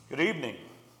Good evening.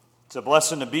 It's a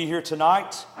blessing to be here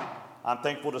tonight. I'm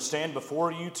thankful to stand before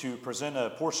you to present a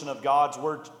portion of God's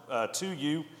Word to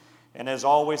you. And as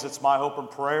always, it's my hope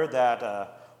and prayer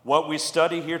that what we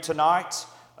study here tonight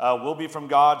will be from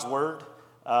God's Word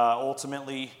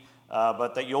ultimately,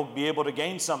 but that you'll be able to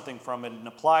gain something from it and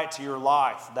apply it to your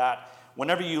life. That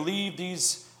whenever you leave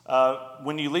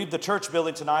when you leave the church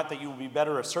building tonight, that you will be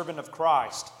better a servant of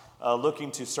Christ, looking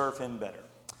to serve Him better.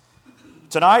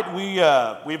 Tonight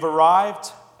we've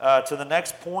arrived to the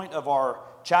next point of our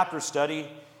chapter study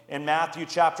in Matthew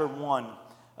chapter 1.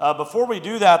 Before we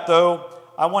do that, though,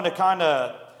 I want to kind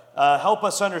of help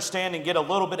us understand and get a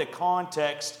little bit of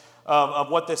context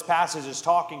of what this passage is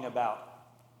talking about.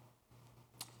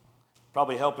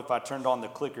 Probably help if I turned on the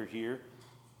clicker here.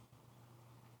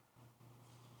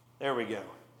 There we go.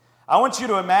 I want you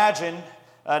to imagine.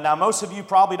 Now, most of you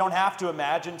probably don't have to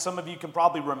imagine. Some of you can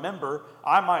probably remember.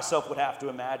 I myself would have to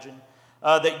imagine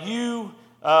that you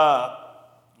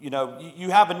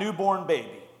have a newborn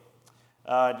baby.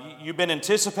 You've been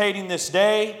anticipating this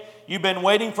day. You've been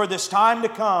waiting for this time to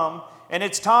come, and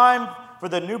it's time for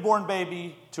the newborn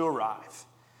baby to arrive.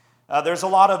 There's a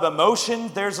lot of emotion.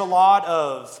 There's a lot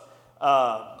of,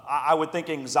 I would think,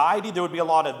 anxiety. There would be a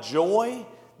lot of joy.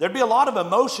 There'd be a lot of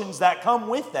emotions that come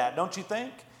with that, don't you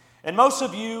think? And most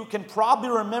of you can probably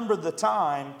remember the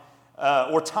time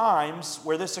or times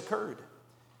where this occurred.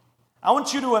 I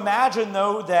want you to imagine,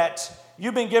 though, that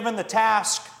you've been given the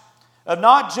task of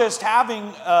not just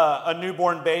having a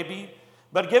newborn baby,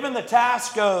 but given the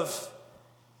task of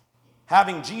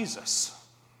having Jesus.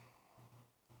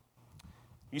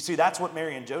 You see, that's what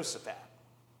Mary and Joseph had.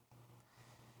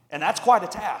 And that's quite a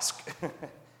task.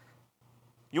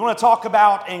 You want to talk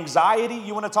about anxiety?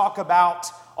 You want to talk about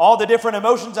all the different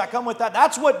emotions that come with that?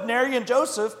 That's what Mary and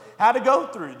Joseph had to go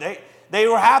through. They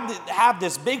have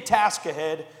this big task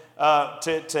ahead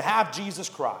to have Jesus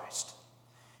Christ.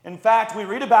 In fact, we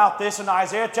read about this in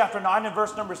Isaiah chapter 9 and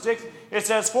verse number 6. It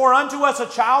says, "For unto us a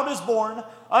child is born,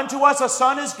 unto us a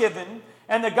son is given,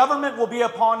 and the government will be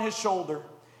upon his shoulder.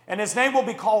 And his name will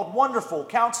be called Wonderful,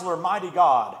 Counselor, Mighty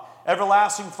God,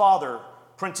 Everlasting Father,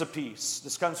 Prince of Peace."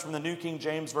 This comes from the New King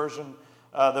James Version.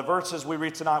 The verses we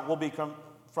read tonight will be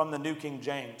from the New King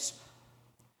James.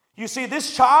 You see,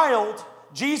 this child,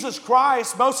 Jesus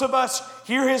Christ, most of us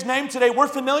hear his name today. We're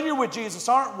familiar with Jesus,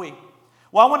 aren't we?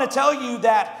 Well, I want to tell you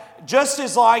that just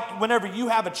as like whenever you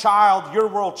have a child, your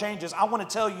world changes. I want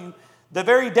to tell you, the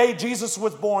very day Jesus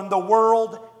was born, the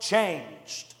world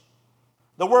changed.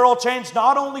 The world changed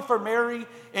not only for Mary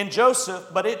and Joseph,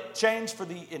 but it changed for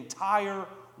the entire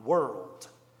world.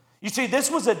 You see, this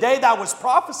was a day that was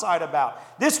prophesied about.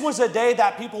 This was a day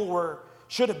that people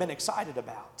should have been excited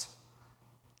about.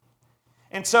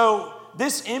 And so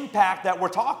this impact that we're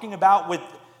talking about with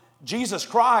Jesus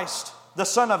Christ, the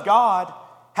Son of God,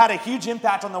 had a huge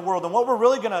impact on the world. And what we're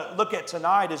really going to look at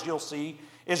tonight, as you'll see,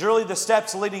 is really the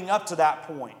steps leading up to that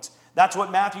point. That's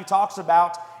what Matthew talks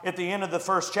about at the end of the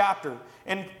first chapter.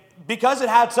 And because it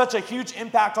had such a huge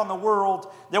impact on the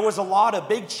world, there was a lot of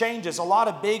big changes, a lot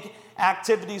of big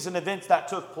activities and events that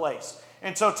took place.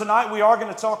 And so tonight we are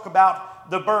going to talk about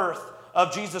the birth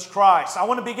of Jesus Christ. I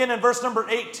want to begin in verse number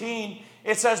 18.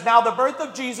 It says, "Now the birth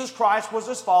of Jesus Christ was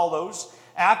as follows.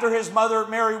 After his mother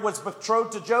Mary was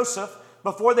betrothed to Joseph,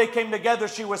 before they came together,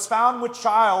 she was found with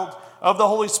child of the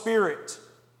Holy Spirit."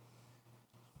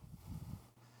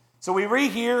 So we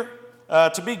read here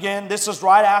to begin. This is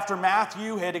right after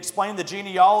Matthew had explained the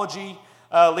genealogy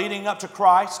leading up to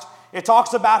Christ. It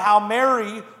talks about how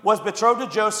Mary was betrothed to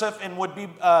Joseph and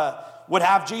would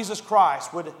have Jesus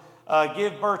Christ, would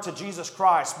give birth to Jesus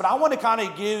Christ. But I want to kind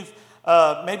of give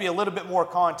maybe a little bit more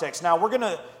context. Now, we're going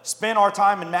to spend our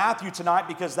time in Matthew tonight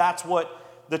because that's what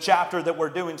the chapter that we're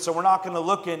doing. So we're not going to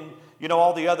look in,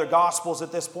 all the other Gospels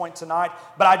at this point tonight.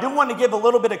 But I do want to give a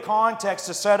little bit of context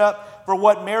to set up for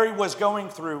what Mary was going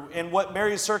through and what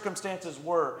Mary's circumstances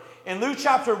were. In Luke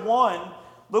chapter 1,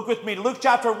 look with me, Luke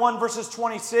chapter 1, verses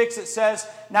 26, it says,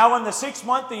 "Now in the 6th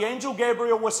month, the angel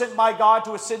Gabriel was sent by God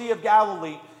to a city of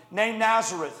Galilee named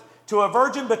Nazareth, to a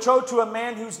virgin betrothed to a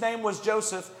man whose name was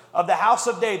Joseph of the house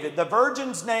of David. The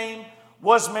virgin's name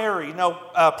was Mary." Now,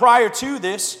 prior to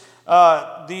this,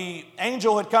 the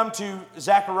angel had come to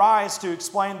Zacharias to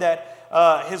explain that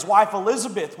his wife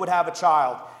Elizabeth would have a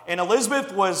child. And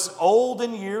Elizabeth was old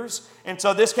in years, and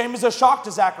so this came as a shock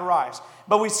to Zacharias.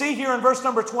 But we see here in verse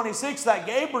number 26 that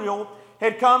Gabriel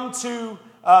had come to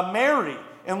Mary.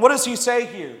 And what does he say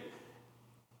here?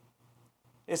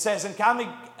 It says, and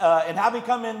having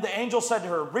come in, the angel said to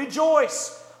her,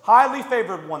 "Rejoice, highly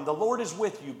favored one, the Lord is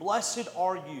with you. Blessed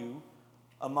are you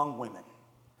among women."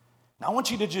 Now, I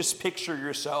want you to just picture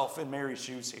yourself in Mary's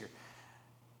shoes here.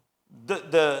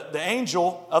 The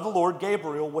angel of the Lord,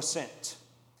 Gabriel, was sent.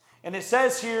 And it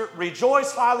says here,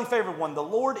 rejoice, highly favored one. The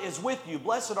Lord is with you.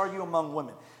 Blessed are you among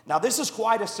women. Now, this is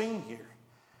quite a scene here.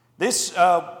 This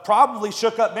probably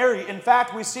shook up Mary. In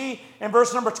fact, we see in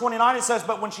verse number 29, it says,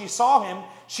 but when she saw him,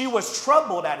 she was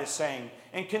troubled at his saying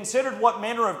and considered what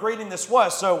manner of greeting this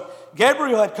was. So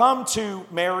Gabriel had come to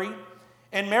Mary,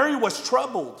 and Mary was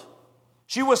troubled.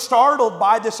 She was startled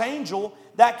by this angel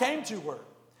that came to her.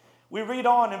 We read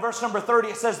on in verse number 30,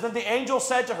 it says, then the angel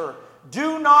said to her,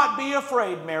 do not be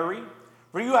afraid, Mary,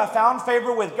 for you have found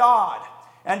favor with God.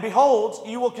 And behold,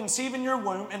 you will conceive in your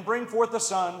womb and bring forth a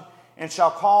son, and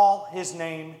shall call his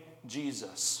name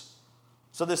Jesus.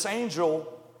 So this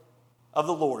angel of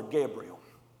the Lord, Gabriel,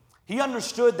 he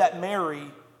understood that Mary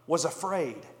was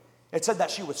afraid. It said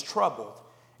that she was troubled.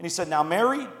 And he said, now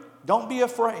Mary, don't be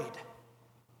afraid.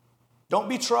 Don't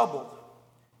be troubled.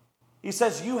 He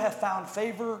says, you have found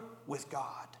favor with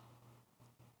God.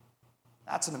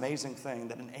 That's an amazing thing,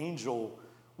 that an angel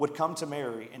would come to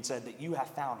Mary and said that you have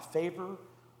found favor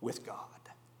with God.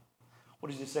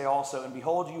 What does he say also? And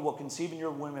behold, you will conceive in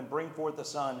your womb and bring forth a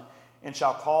son, and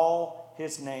shall call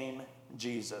his name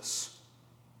Jesus.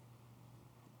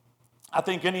 I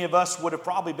think any of us would have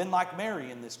probably been like Mary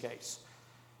in this case.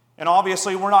 And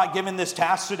obviously, we're not given this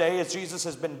task today as Jesus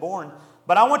has been born.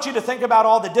 But I want you to think about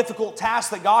all the difficult tasks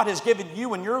that God has given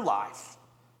you in your life.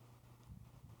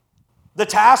 The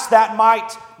tasks that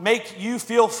might make you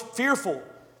feel fearful,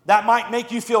 that might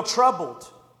make you feel troubled.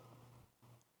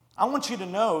 I want you to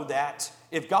know that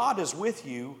if God is with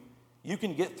you, you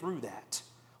can get through that.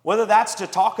 Whether that's to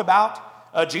talk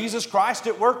about Jesus Christ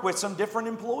at work with some different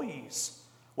employees,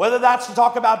 whether that's to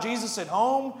talk about Jesus at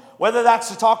home, whether that's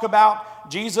to talk about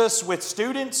Jesus with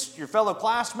students, your fellow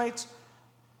classmates,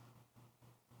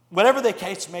 whatever the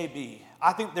case may be,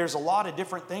 I think there's a lot of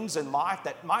different things in life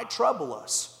that might trouble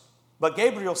us. But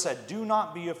Gabriel said, do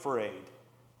not be afraid,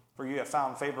 for you have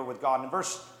found favor with God. And in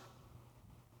verse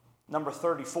number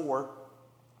 34,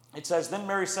 it says, then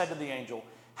Mary said to the angel,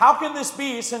 how can this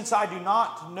be, since I do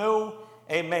not know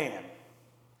a man?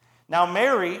 Now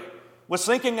Mary was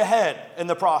thinking ahead in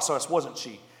the process, wasn't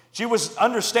she? She was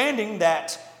understanding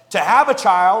that to have a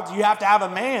child, you have to have a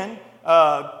man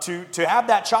to have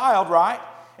that child, right?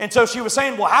 And so she was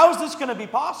saying, well, how is this going to be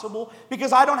possible?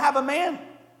 Because I don't have a man.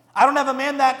 I don't have a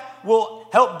man that will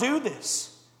help do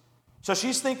this. So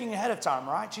she's thinking ahead of time,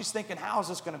 right? She's thinking, how is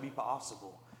this going to be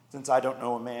possible since I don't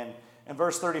know a man? In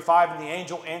verse 35, and the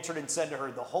angel answered and said to her,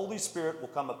 the Holy Spirit will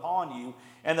come upon you,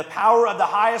 and the power of the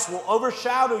highest will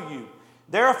overshadow you.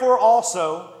 Therefore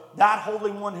also, that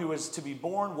Holy One who is to be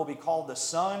born will be called the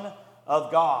Son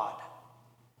of God.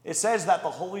 It says that the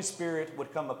Holy Spirit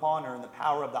would come upon her, and the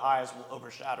power of the highest will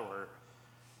overshadow her.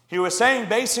 He was saying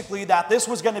basically that this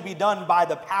was going to be done by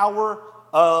the power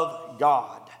of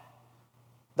God.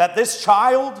 That this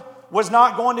child was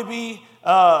not going to be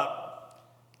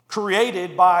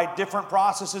created by different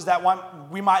processes that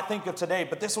we might think of today,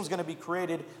 but this was going to be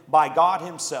created by God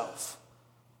Himself.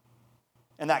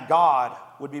 And that God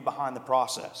would be behind the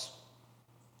process.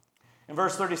 In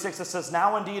verse 36 it says,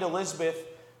 now indeed Elizabeth,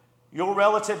 your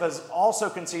relative, has also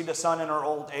conceived a son in her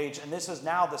old age, and this is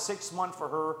now the 6th month for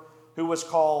her who was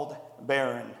called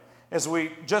barren. As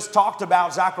we just talked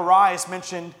about, Zacharias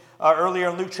mentioned earlier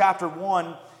in Luke chapter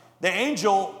 1, the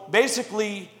angel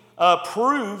basically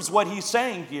proves what he's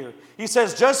saying here. He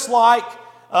says, just like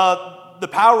the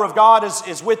power of God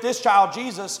is with this child,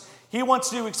 Jesus, he wants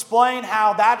to explain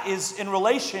how that is in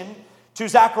relation to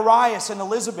Zacharias and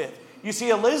Elizabeth. You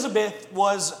see, Elizabeth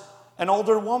was an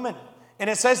older woman, and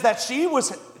it says that she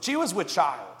was with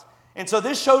child. And so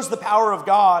this shows the power of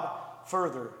God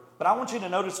further. But I want you to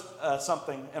notice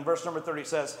something in verse number 30. It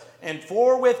says, and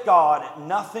for with God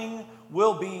nothing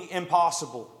will be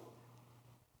impossible.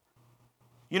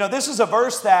 You know, this is a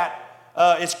verse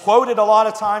that is quoted a lot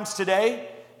of times today,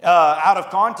 out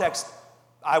of context,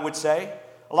 I would say.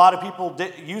 A lot of people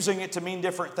using it to mean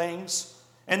different things.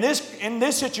 And in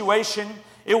this situation,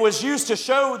 it was used to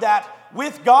show that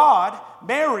with God,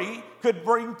 Mary could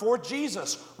bring forth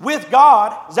Jesus. With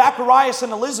God, Zacharias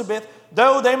and Elizabeth,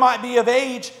 though they might be of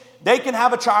age, they can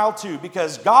have a child too,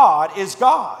 because God is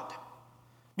God.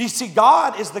 You see,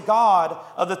 God is the God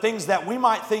of the things that we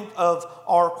might think of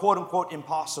are quote-unquote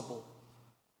impossible.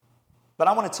 But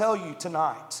I want to tell you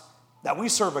tonight that we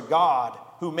serve a God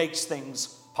who makes things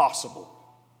possible.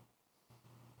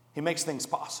 He makes things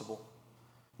possible.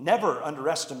 Never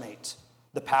underestimate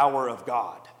the power of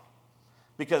God,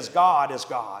 because God is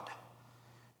God.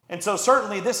 And so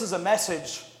certainly this is a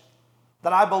message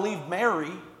that I believe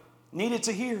Mary needed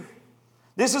to hear.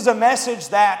 This is a message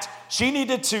that she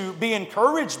needed to be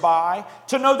encouraged by,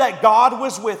 to know that God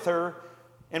was with her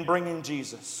in bringing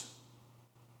Jesus.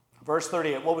 Verse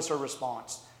 38, what was her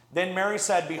response? Then Mary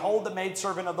said, "Behold the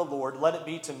maidservant of the Lord, let it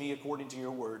be to me according to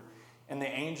your word." And the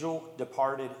angel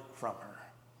departed from her.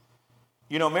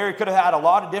 You know, Mary could have had a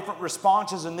lot of different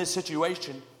responses in this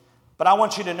situation, but I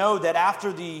want you to know that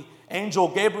after the angel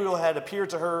Gabriel had appeared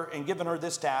to her and given her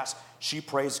this task, she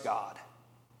praised God.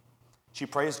 She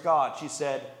praised God. She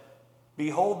said,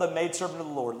 "Behold the maidservant of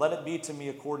the Lord, let it be to me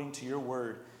according to your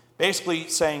word." Basically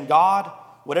saying, God,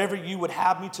 whatever you would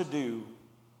have me to do,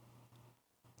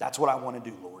 that's what I want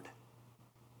to do, Lord.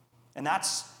 And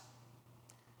that's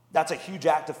a huge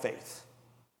act of faith.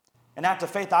 An act of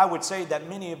faith I would say that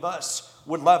many of us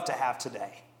would love to have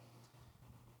today.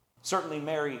 Certainly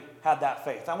Mary had that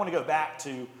faith. I want to go back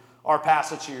to our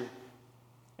passage here.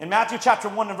 In Matthew chapter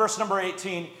 1 and verse number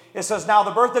 18, it says, "Now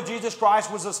the birth of Jesus Christ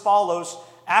was as follows.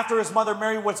 After his mother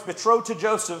Mary was betrothed to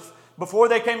Joseph, before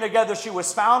they came together, she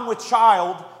was found with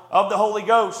child of the Holy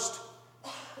Ghost."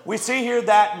 We see here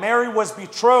that Mary was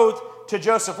betrothed to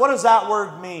Joseph. What does that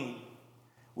word mean?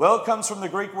 Well, it comes from the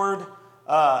Greek word,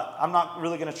 I'm not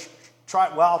really going to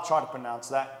I'll try to pronounce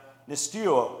that,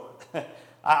 nisteuo.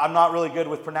 I'm not really good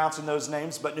with pronouncing those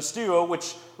names, but nisteuo,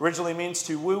 which originally means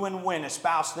to woo and win,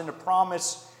 espouse, then to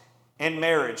promise in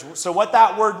marriage. So what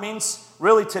that word means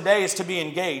really today is to be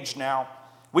engaged. Now,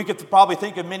 we could probably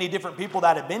think of many different people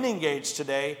that have been engaged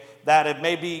today that have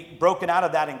maybe broken out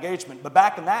of that engagement. But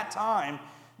back in that time,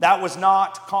 that was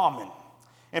not common.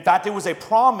 In fact, it was a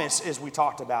promise, as we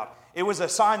talked about. It was a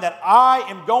sign that I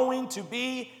am going to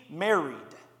be married.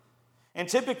 And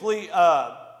typically,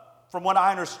 from what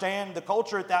I understand, the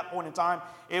culture at that point in time,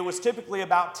 it was typically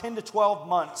about 10 to 12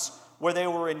 months where they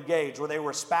were engaged, where they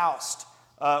were espoused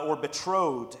or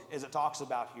betrothed, as it talks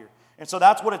about here. And so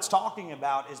that's what it's talking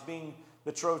about, is being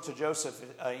betrothed to Joseph,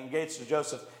 engaged to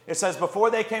Joseph. It says, before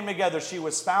they came together, she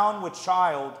was found with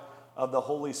child of the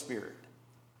Holy Spirit.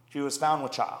 She was found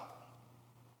with child.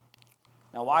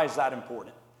 Now, why is that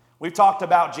important? We've talked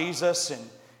about Jesus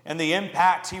and the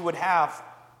impact he would have.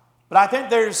 But I think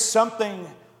there's something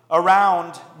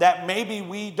around that maybe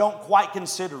we don't quite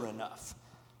consider enough.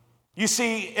 You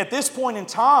see, at this point in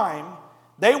time,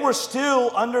 they were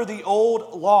still under the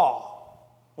old law,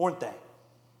 weren't they?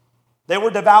 They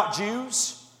were devout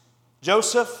Jews,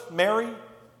 Joseph, Mary.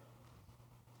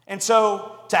 And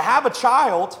so to have a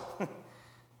child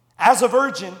as a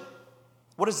virgin,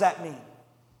 what does that mean?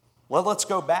 Well, let's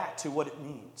go back to what it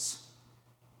means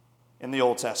in the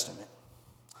Old Testament.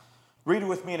 Read it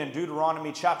with me in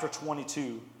Deuteronomy chapter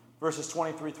 22, verses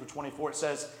 23 through 24. It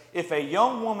says, "If a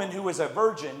young woman who is a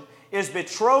virgin is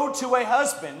betrothed to a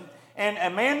husband, and a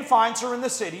man finds her in the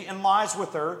city and lies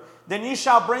with her, then you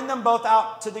shall bring them both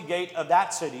out to the gate of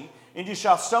that city, and you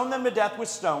shall stone them to death with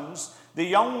stones, the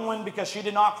young woman because she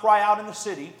did not cry out in the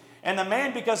city, and the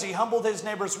man because he humbled his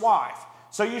neighbor's wife.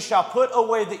 So you shall put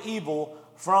away the evil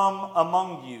from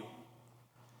among you."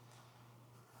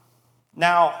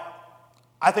 Now,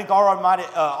 I think our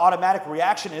automatic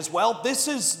reaction is, well, this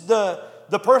is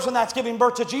the person that's giving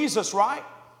birth to Jesus, right?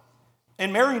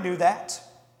 And Mary knew that.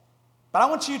 But I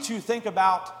want you to think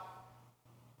about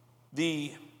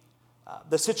the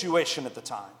situation at the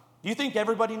time. Do you think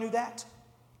everybody knew that?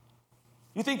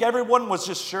 You think everyone was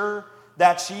just sure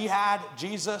that she had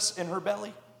Jesus in her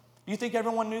belly? Do you think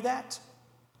everyone knew that?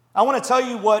 I want to tell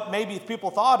you what maybe people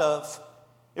thought of.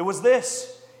 It was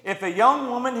this: if a young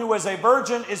woman who was a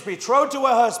virgin is betrothed to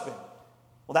a husband,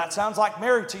 well, that sounds like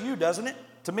Mary to you, doesn't it?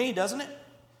 To me, doesn't it?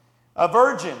 A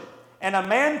virgin, and a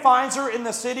man finds her in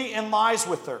the city and lies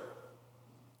with her.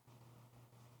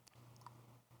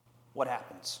 What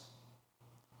happens?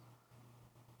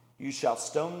 You shall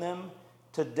stone them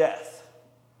to death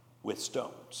with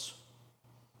stones.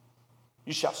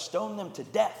 You shall stone them to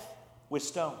death with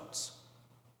stones.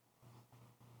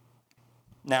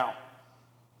 Now,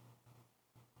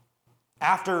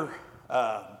 after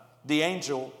the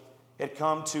angel had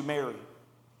come to Mary,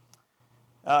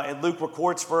 and Luke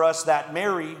records for us that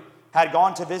Mary had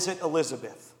gone to visit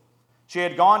Elizabeth. She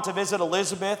had gone to visit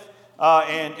Elizabeth,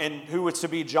 and who was to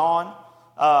be John,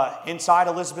 inside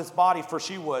Elizabeth's body, for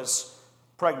she was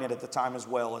pregnant at the time as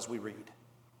well, as we read.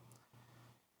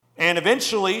 And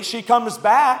eventually she comes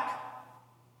back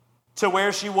to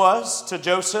where she was, to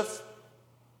Joseph,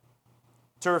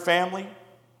 to her family.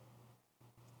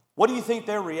 What do you think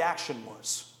their reaction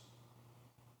was?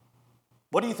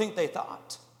 What do you think they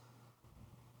thought?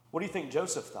 What do you think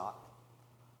Joseph thought?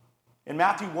 In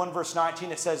Matthew 1 verse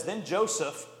 19 it says, "Then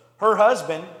Joseph, her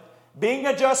husband, being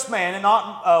a just man and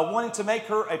not wanting to make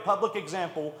her a public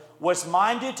example, was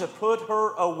minded to put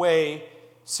her away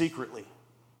secretly.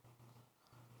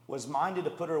 Was minded to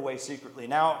put her away secretly.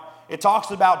 Now, it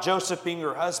talks about Joseph being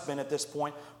her husband at this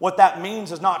point. What that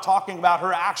means is not talking about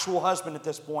her actual husband at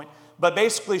this point, but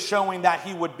basically showing that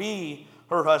he would be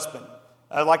her husband.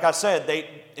 Like I said,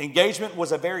 engagement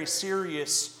was a very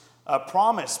serious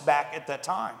promise back at that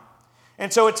time.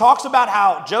 And so it talks about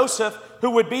how Joseph,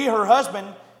 who would be her husband,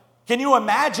 can you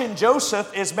imagine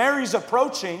Joseph, as Mary's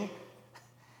approaching,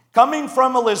 coming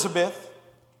from Elizabeth,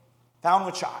 found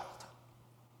with child?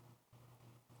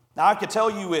 Now, I could tell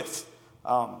you if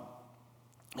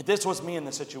this was me in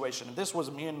the situation, if this was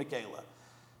me and Michaela,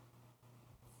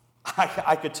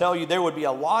 I could tell you there would be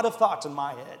a lot of thoughts in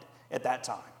my head at that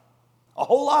time. A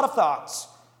whole lot of thoughts.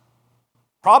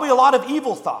 Probably a lot of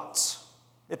evil thoughts,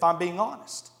 if I'm being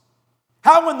honest.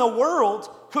 How in the world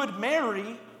could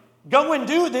Mary go and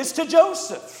do this to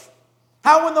Joseph?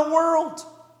 How in the world?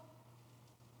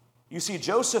 You see,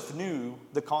 Joseph knew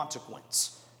the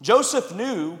consequence. Joseph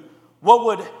knew what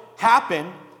would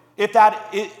happen if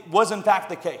it was in fact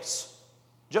the case.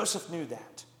 Joseph knew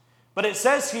that. But it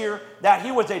says here that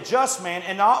he was a just man,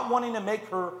 and not wanting to make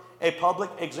her a public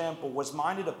example, was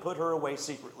minded to put her away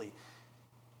secretly.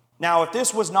 Now, if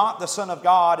this was not the Son of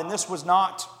God, and this was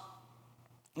not,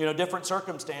 different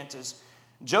circumstances,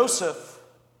 Joseph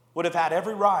would have had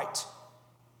every right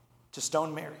to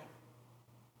stone Mary.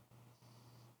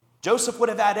 Joseph would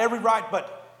have had every right,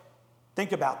 but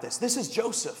think about this. This is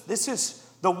Joseph. This is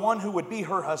the one who would be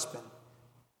her husband.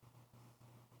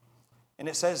 And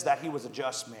it says that he was a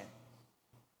just man.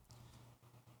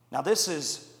 Now, this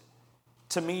is,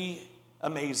 to me,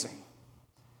 amazing.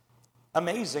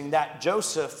 Amazing that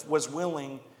Joseph was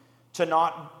willing to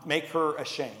not make her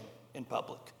ashamed in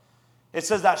public. It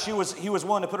says that he was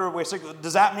willing to put her away secretly.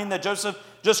 Does that mean that Joseph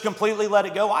just completely let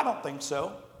it go? I don't think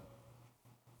so.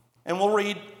 And we'll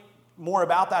read more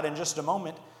about that in just a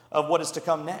moment of what is to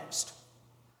come next.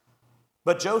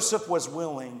 But Joseph was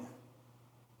willing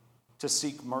to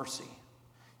seek mercy.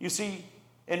 You see,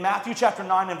 in Matthew chapter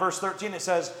 9 and verse 13 it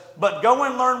says, "But go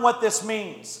and learn what this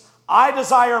means. I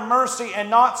desire mercy and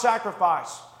not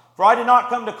sacrifice. For I did not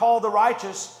come to call the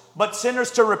righteous, but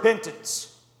sinners to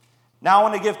repentance." Now I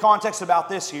want to give context about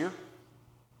this here.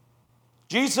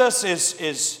 Jesus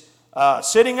is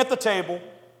sitting at the table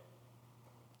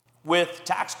with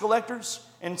tax collectors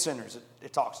and sinners.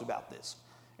 It talks about this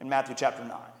in Matthew chapter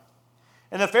 9.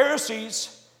 And the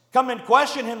Pharisees come and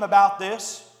question him about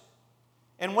this.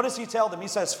 And what does he tell them? He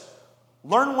says,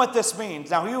 learn what this means.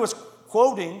 Now he was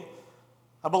quoting,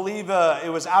 I believe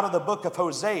it was out of the book of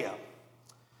Hosea,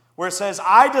 where it says,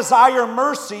 I desire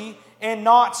mercy and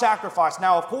not sacrifice.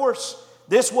 Now, of course,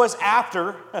 this was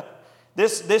after,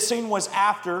 this scene was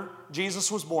after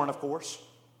Jesus was born, of course.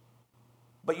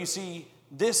 But you see,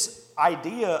 this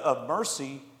idea of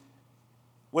mercy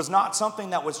was not something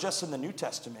that was just in the New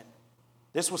Testament.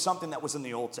 This was something that was in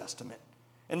the Old Testament.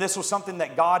 And this was something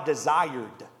that God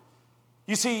desired.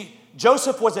 You see,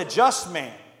 Joseph was a just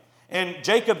man. And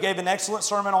Jacob gave an excellent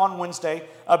sermon on Wednesday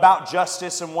about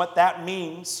justice and what that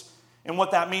means. And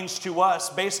what that means to us.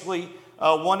 Basically,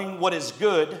 wanting what is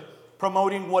good,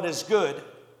 promoting what is good.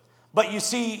 But you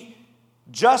see,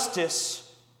 justice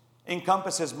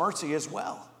encompasses mercy as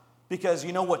well. Because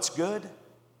you know what's good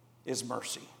is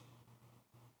mercy.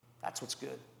 That's what's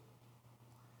good.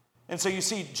 And so you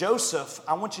see, Joseph,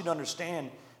 I want you to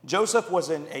understand, Joseph was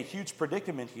in a huge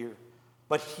predicament here,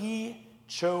 but he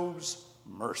chose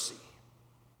mercy.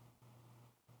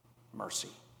 Mercy.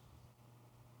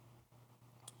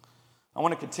 I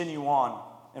want to continue on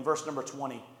in verse number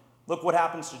 20. Look what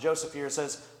happens to Joseph here. It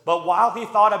says, but while he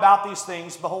thought about these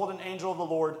things, behold, an angel of the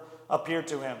Lord appeared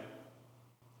to him.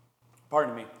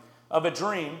 Pardon me. Of a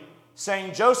dream,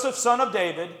 saying, Joseph, son of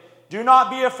David, do not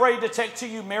be afraid to take to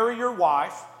you Mary your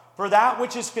wife, for that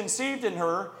which is conceived in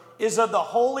her is of the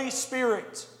Holy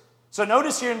Spirit. So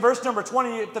notice here in verse number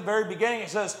 20 at the very beginning, it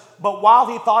says, but while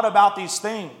he thought about these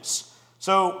things.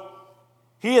 So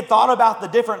he had thought about the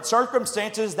different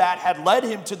circumstances that had led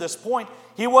him to this point.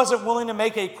 He wasn't willing to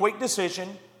make a quick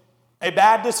decision, a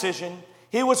bad decision.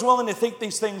 He was willing to think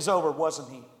these things over,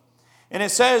 wasn't he? And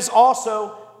it says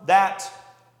also that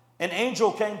an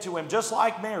angel came to him, just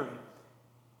like Mary,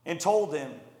 and told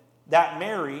him that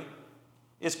Mary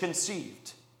is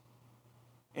conceived,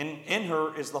 and in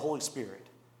her is the Holy Spirit.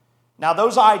 Now,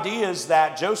 those ideas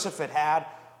that Joseph had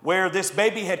where this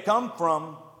baby had come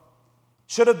from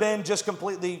should have been just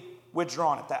completely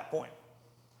withdrawn at that point.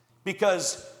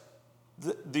 Because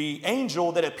the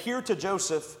angel that appeared to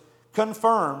Joseph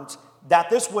confirmed that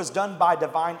this was done by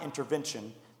divine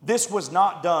intervention. This was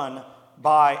not done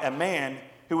by a man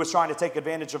who was trying to take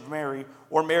advantage of Mary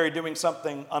or Mary doing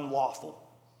something unlawful.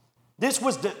 This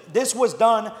was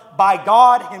done by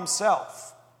God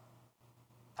himself.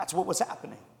 That's what was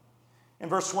happening. In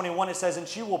verse 21 it says, "And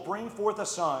she will bring forth a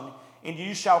son, and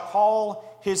you shall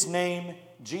call his name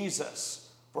Jesus,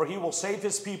 for he will save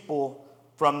his people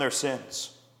from their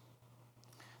sins."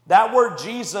 That word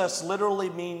Jesus literally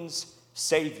means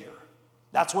Savior.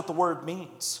 That's what the word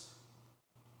means.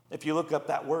 If you look up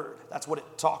that word, that's what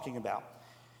it's talking about.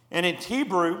 And in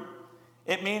Hebrew,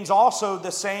 it means also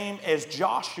the same as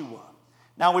Joshua.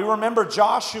 Now we remember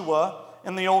Joshua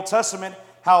in the Old Testament,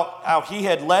 how he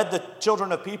had led the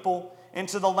children of people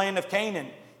into the land of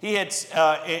Canaan. He had,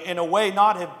 in a way,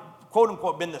 not have, quote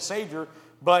unquote, been the Savior,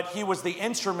 but he was the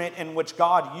instrument in which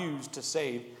God used to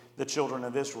save the children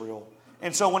of Israel.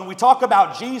 And so when we talk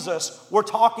about Jesus, we're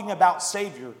talking about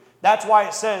Savior. That's why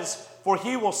it says, "For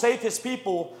he will save his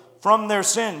people from their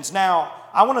sins." Now,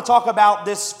 I want to talk about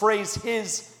this phrase,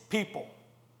 his people.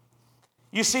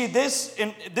 You see,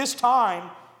 in this time,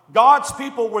 God's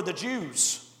people were the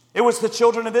Jews. It was the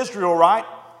children of Israel, right?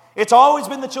 It's always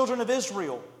been the children of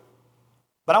Israel.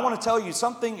 But I want to tell you,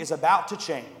 something is about to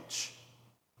change.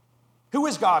 Who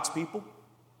is God's people?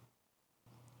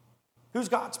 Who's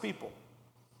God's people?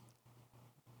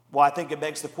 Well, I think it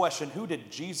begs the question, who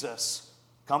did Jesus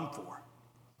come for?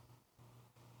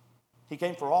 He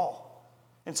came for all.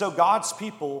 And so God's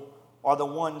people are the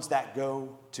ones that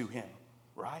go to him,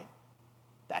 right?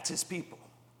 That's his people.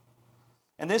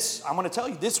 And this, I'm going to tell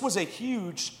you, this was a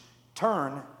huge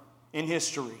turn in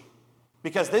history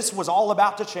because this was all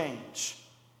about to change.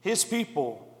 His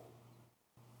people,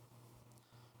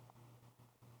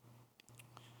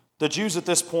 the Jews at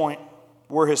this point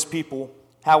were his people.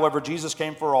 However, Jesus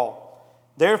came for all.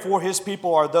 Therefore, his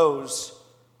people are those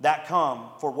that come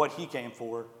for what he came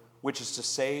for, which is to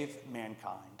save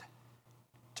mankind,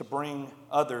 to bring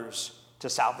others to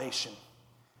salvation.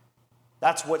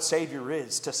 That's what Savior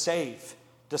is, to save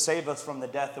us from the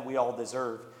death that we all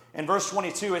deserve. In verse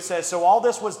 22 it says, "So all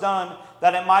this was done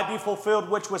that it might be fulfilled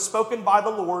which was spoken by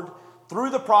the Lord through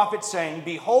the prophet, saying,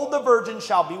 Behold, the virgin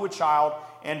shall be with child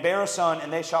and bear a son,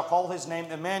 and they shall call his name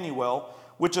Emmanuel,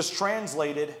 which is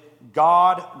translated,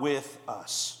 God with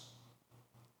us."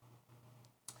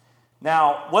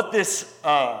 Now, what this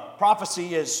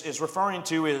prophecy is referring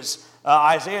to is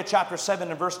Isaiah chapter 7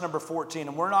 and verse number 14.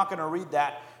 And we're not going to read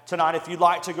that tonight. If you'd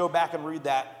like to go back and read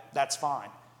that, that's fine.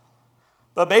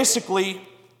 But basically,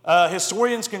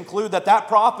 historians conclude that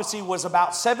prophecy was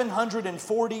about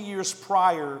 740 years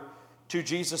prior to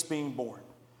Jesus being born.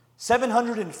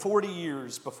 740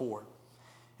 years before.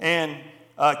 And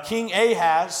King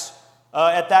Ahaz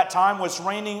at that time was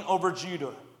reigning over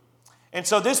Judah. And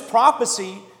so this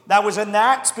prophecy that was in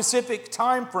that specific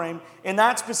time frame, in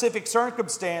that specific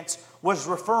circumstance, was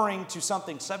referring to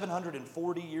something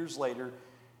 740 years later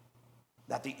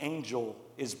that the angel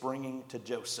is bringing to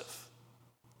Joseph.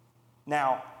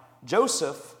 Now,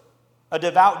 Joseph, a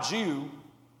devout Jew,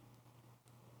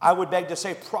 I would beg to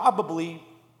say probably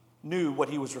knew what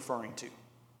he was referring to.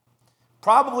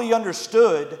 Probably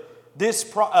understood this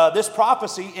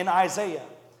prophecy in Isaiah.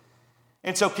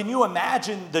 And so can you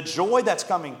imagine the joy that's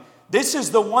coming? This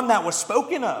is the one that was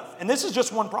spoken of. And this is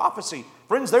just one prophecy.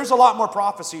 Friends, there's a lot more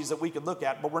prophecies that we could look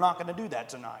at, but we're not going to do that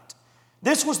tonight.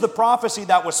 This was the prophecy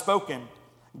that was spoken.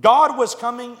 God was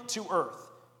coming to earth.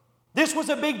 This was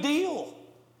a big deal.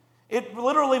 It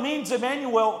literally means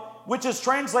Emmanuel, which is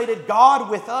translated God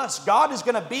with us. God is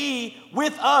going to be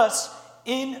with us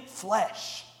in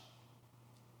flesh.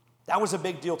 That was a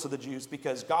big deal to the Jews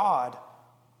because God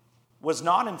was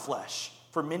not in flesh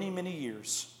for many, many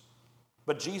years.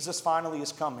 But Jesus finally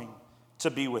is coming to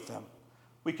be with them.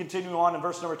 We continue on in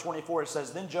verse number 24. It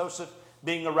says, "Then Joseph,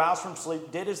 being aroused from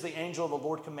sleep, did as the angel of the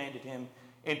Lord commanded him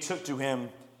and took to him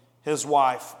his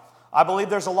wife." I believe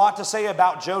there's a lot to say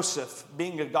about Joseph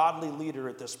being a godly leader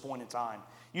at this point in time.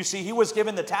 You see, he was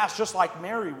given the task just like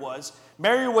Mary was.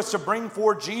 Mary was to bring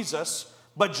forth Jesus,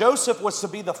 but Joseph was to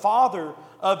be the father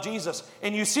of Jesus.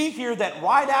 And you see here that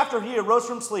right after he arose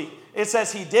from sleep, it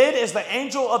says he did as the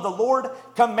angel of the Lord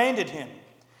commanded him.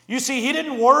 You see, he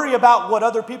didn't worry about what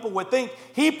other people would think.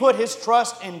 He put his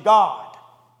trust in God.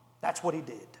 That's what he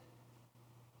did.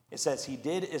 It says he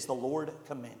did as the Lord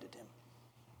commanded him.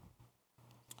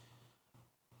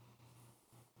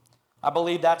 I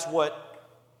believe that's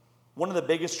one of the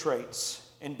biggest traits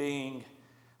in being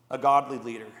a godly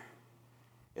leader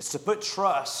is to put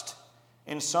trust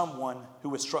in someone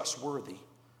who is trustworthy.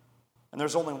 And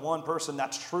there's only one person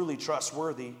that's truly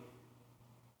trustworthy,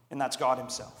 and that's God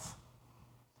himself.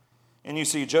 And you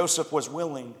see, Joseph was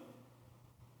willing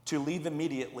to leave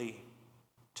immediately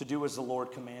to do as the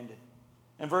Lord commanded.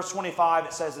 In verse 25,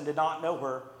 it says, "And did not know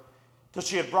her till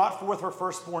she had brought forth her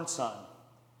firstborn son,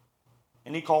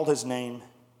 and he called his name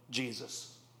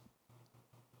Jesus.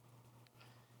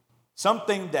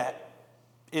 Something that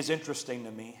is interesting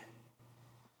to me.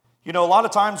 You know, a lot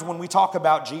of times when we talk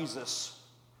about Jesus,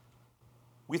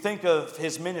 we think of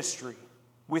his ministry.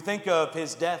 We think of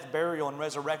his death, burial, and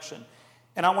resurrection.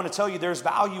 And I want to tell you there's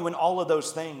value in all of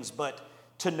those things, but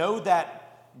to know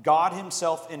that God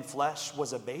himself in flesh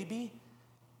was a baby,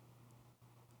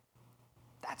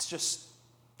 that's just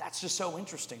so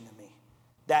interesting to me.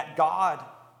 That God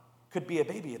could be a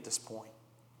baby at this point.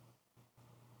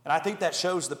 And I think that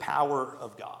shows the power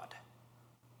of God.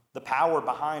 The power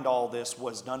behind all this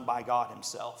was done by God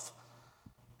himself.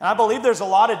 And I believe there's a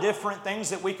lot of different things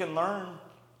that we can learn,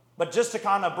 but just to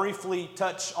kind of briefly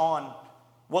touch on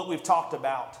what we've talked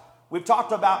about. We've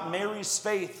talked about Mary's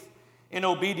faith in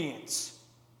obedience.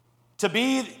 To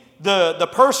be the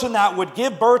person that would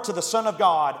give birth to the Son of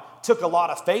God took a lot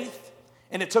of faith,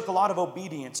 and it took a lot of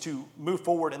obedience to move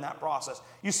forward in that process.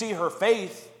 You see, her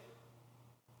faith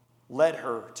led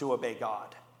her to obey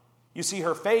God. You see,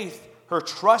 her faith, her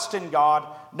trust in God,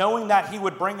 knowing that he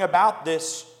would bring about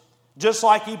this, just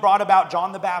like he brought about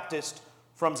John the Baptist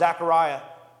from Zechariah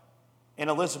and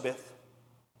Elizabeth,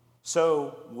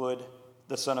 so would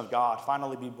the Son of God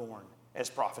finally be born as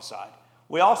prophesied.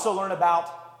 We also learn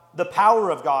about the power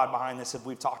of God behind this, as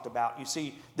we've talked about. You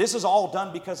see, this is all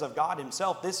done because of God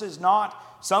himself. This is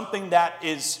not something that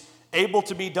is able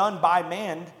to be done by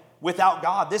man without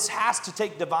God. This has to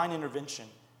take divine intervention.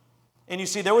 And you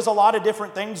see, there was a lot of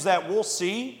different things that we'll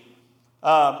see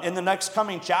in the next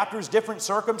coming chapters, different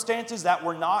circumstances that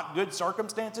were not good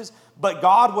circumstances, but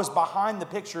God was behind the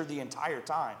picture the entire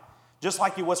time, just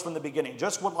like he was from the beginning.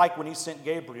 Just like when he sent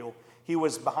Gabriel, he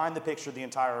was behind the picture the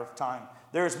entire time.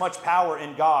 There is much power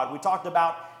in God. We talked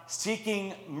about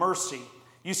seeking mercy.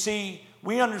 You see,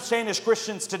 we understand as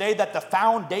Christians today that the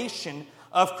foundation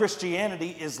of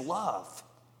Christianity is love.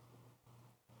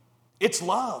 It's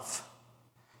love.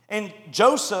 And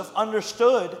Joseph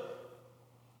understood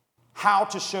how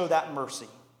to show that mercy.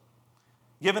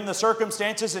 Given the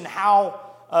circumstances and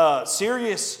how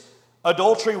serious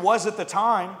adultery was at the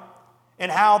time, and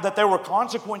how that there were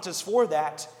consequences for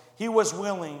that, he was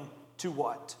willing to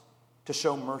what? To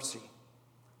show mercy.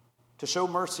 To show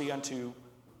mercy unto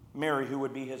Mary, who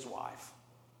would be his wife.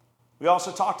 We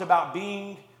also talked about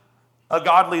being a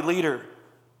godly leader.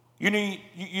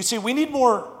 You see, we need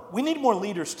more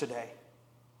leaders today.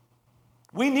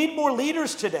 We need more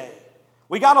leaders today.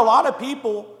 We got a lot of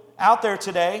people out there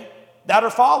today that are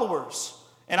followers.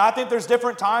 And I think there's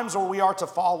different times where we are to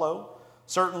follow,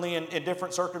 certainly in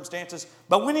different circumstances.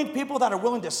 But we need people that are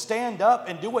willing to stand up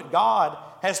and do what God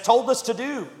has told us to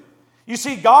do. You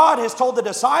see, God has told the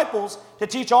disciples to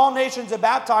teach all nations and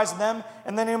baptize them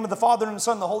in the name of the Father and the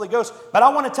Son and the Holy Ghost. But I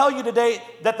want to tell you today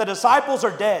that the disciples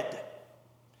are dead.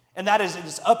 And that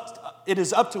it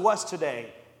is up to us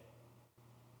today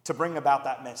to bring about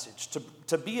that message,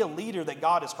 to be a leader that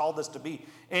God has called us to be.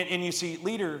 And you see,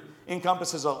 leader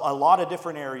encompasses a lot of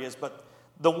different areas, but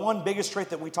the one biggest trait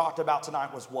that we talked about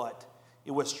tonight was what?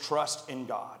 It was trust in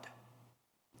God.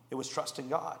 It was trust in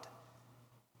God.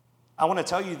 I want to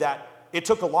tell you that it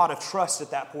took a lot of trust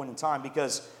at that point in time,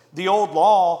 because the old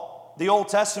law, the Old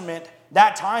Testament,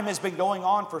 that time has been going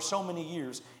on for so many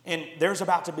years, and there's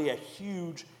about to be a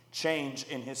huge change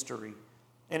in history.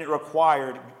 And it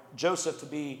required Joseph to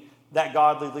be that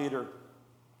godly leader.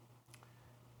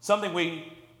 Something we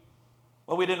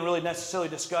didn't really necessarily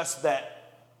discuss that,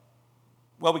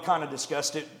 we kind of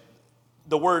discussed it.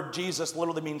 The word Jesus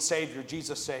literally means Savior.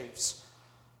 Jesus saves.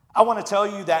 I want to tell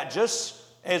you that just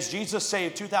as Jesus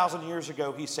saved 2,000 years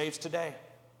ago, he saves today.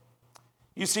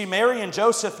 You see, Mary and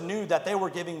Joseph knew that they were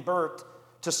giving birth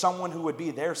to someone who would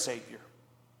be their Savior.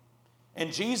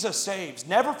 And Jesus saves.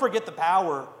 Never forget the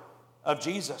power of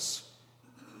Jesus.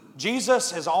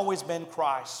 Jesus has always been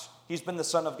Christ. He's been the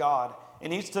Son of God.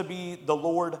 And he's to be the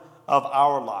Lord of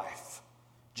our life.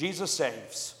 Jesus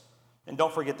saves. And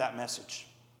don't forget that message.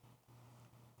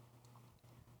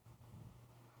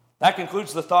 That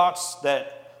concludes the thoughts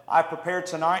that I prepared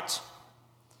tonight.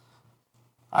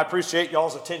 I appreciate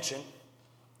y'all's attention.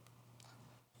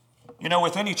 You know,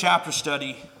 with any chapter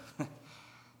study,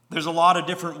 there's a lot of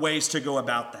different ways to go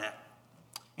about that.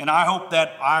 And I hope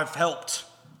that I've helped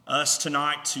us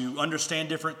tonight to understand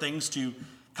different things, to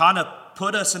kind of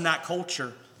put us in that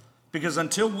culture. Because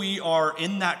until we are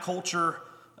in that culture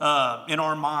in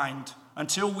our mind,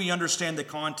 until we understand the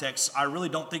context, I really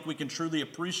don't think we can truly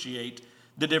appreciate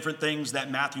the different things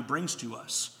that Matthew brings to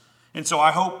us. And so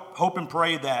I hope and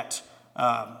pray that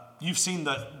you've seen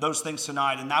those things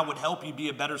tonight, and that would help you be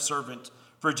a better servant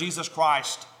for Jesus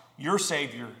Christ, your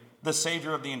Savior, the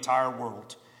Savior of the entire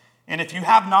world. And if you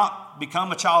have not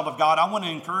become a child of God, I want to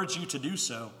encourage you to do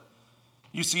so.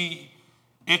 You see,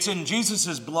 it's in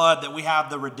Jesus' blood that we have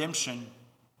the redemption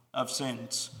of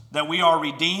sins, that we are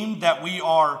redeemed, that we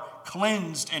are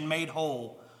cleansed and made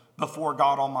whole before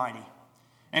God Almighty.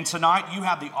 And tonight you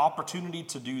have the opportunity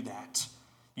to do that.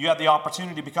 You have the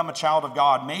opportunity to become a child of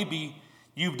God. Maybe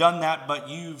you've done that, but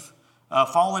you've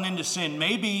fallen into sin.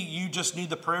 Maybe you just need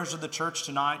the prayers of the church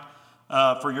tonight.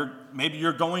 Maybe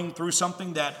you're going through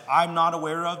something that I'm not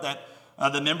aware of, that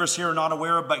the members here are not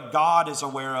aware of, but God is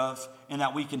aware of, and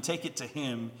that we can take it to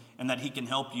Him and that He can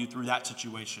help you through that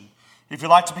situation. If you'd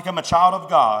like to become a child of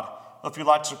God, or if you'd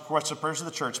like to request the prayers of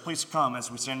the church, please come as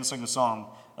we stand and sing the song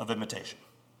of invitation.